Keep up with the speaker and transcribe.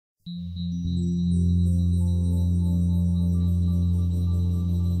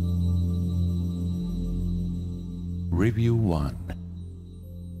Review 1.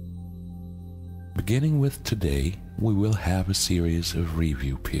 Beginning with today, we will have a series of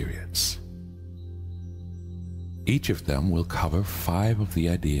review periods. Each of them will cover 5 of the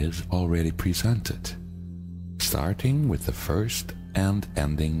ideas already presented, starting with the first and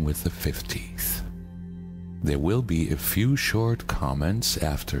ending with the 15th. There will be a few short comments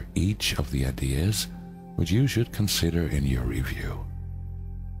after each of the ideas, which you should consider in your review.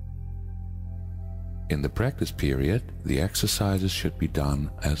 In the practice period, the exercises should be done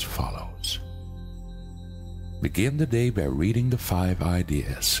as follows. Begin the day by reading the 5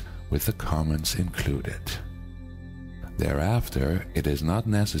 ideas, with the comments included. Thereafter, it is not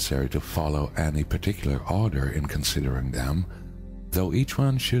necessary to follow any particular order in considering them, though each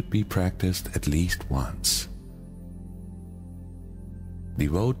one should be practiced at least once.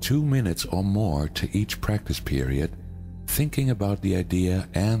 Devote 2 minutes or more to each practice period, thinking about the idea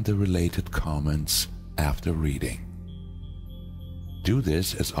and the related comments after reading. Do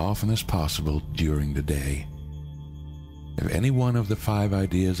this as often as possible during the day. If any one of the 5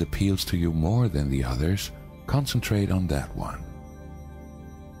 ideas appeals to you more than the others, concentrate on that one.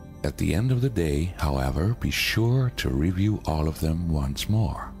 At the end of the day, however, be sure to review all of them once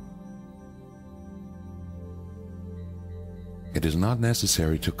more. It is not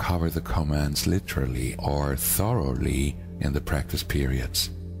necessary to cover the comments literally or thoroughly in the practice periods.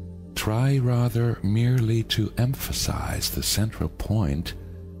 Try rather merely to emphasize the central point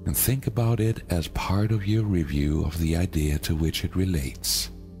and think about it as part of your review of the idea to which it relates.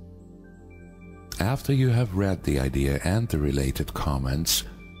 After you have read the idea and the related comments,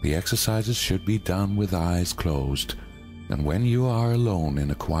 the exercises should be done with eyes closed and when you are alone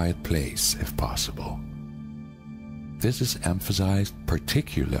in a quiet place, if possible. This is emphasized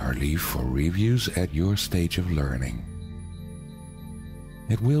particularly for reviews at your stage of learning.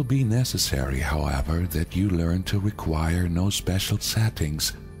 It will be necessary, however, that you learn to require no special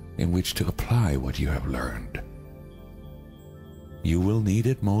settings in which to apply what you have learned. You will need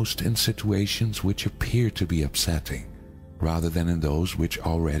it most in situations which appear to be upsetting, rather than in those which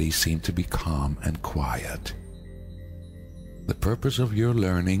already seem to be calm and quiet. The purpose of your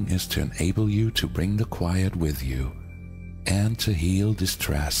learning is to enable you to bring the quiet with you and to heal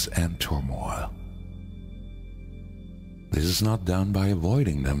distress and turmoil. This is not done by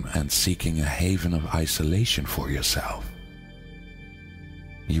avoiding them and seeking a haven of isolation for yourself.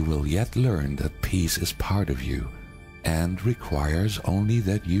 You will yet learn that peace is part of you and requires only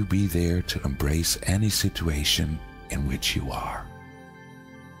that you be there to embrace any situation in which you are.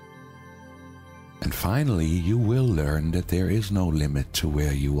 And finally, you will learn that there is no limit to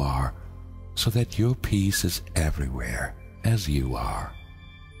where you are, so that your peace is everywhere as you are.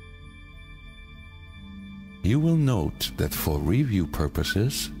 You will note that for review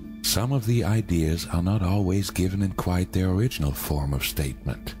purposes, some of the ideas are not always given in quite their original form of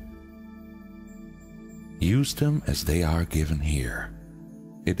statement. Use them as they are given here.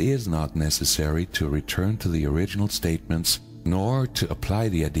 It is not necessary to return to the original statements nor to apply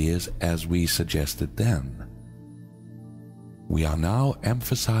the ideas as we suggested then. We are now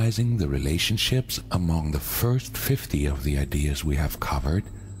emphasizing the relationships among the first 50 of the ideas we have covered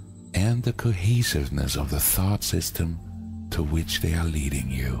and the cohesiveness of the thought system to which they are leading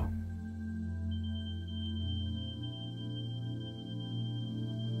you.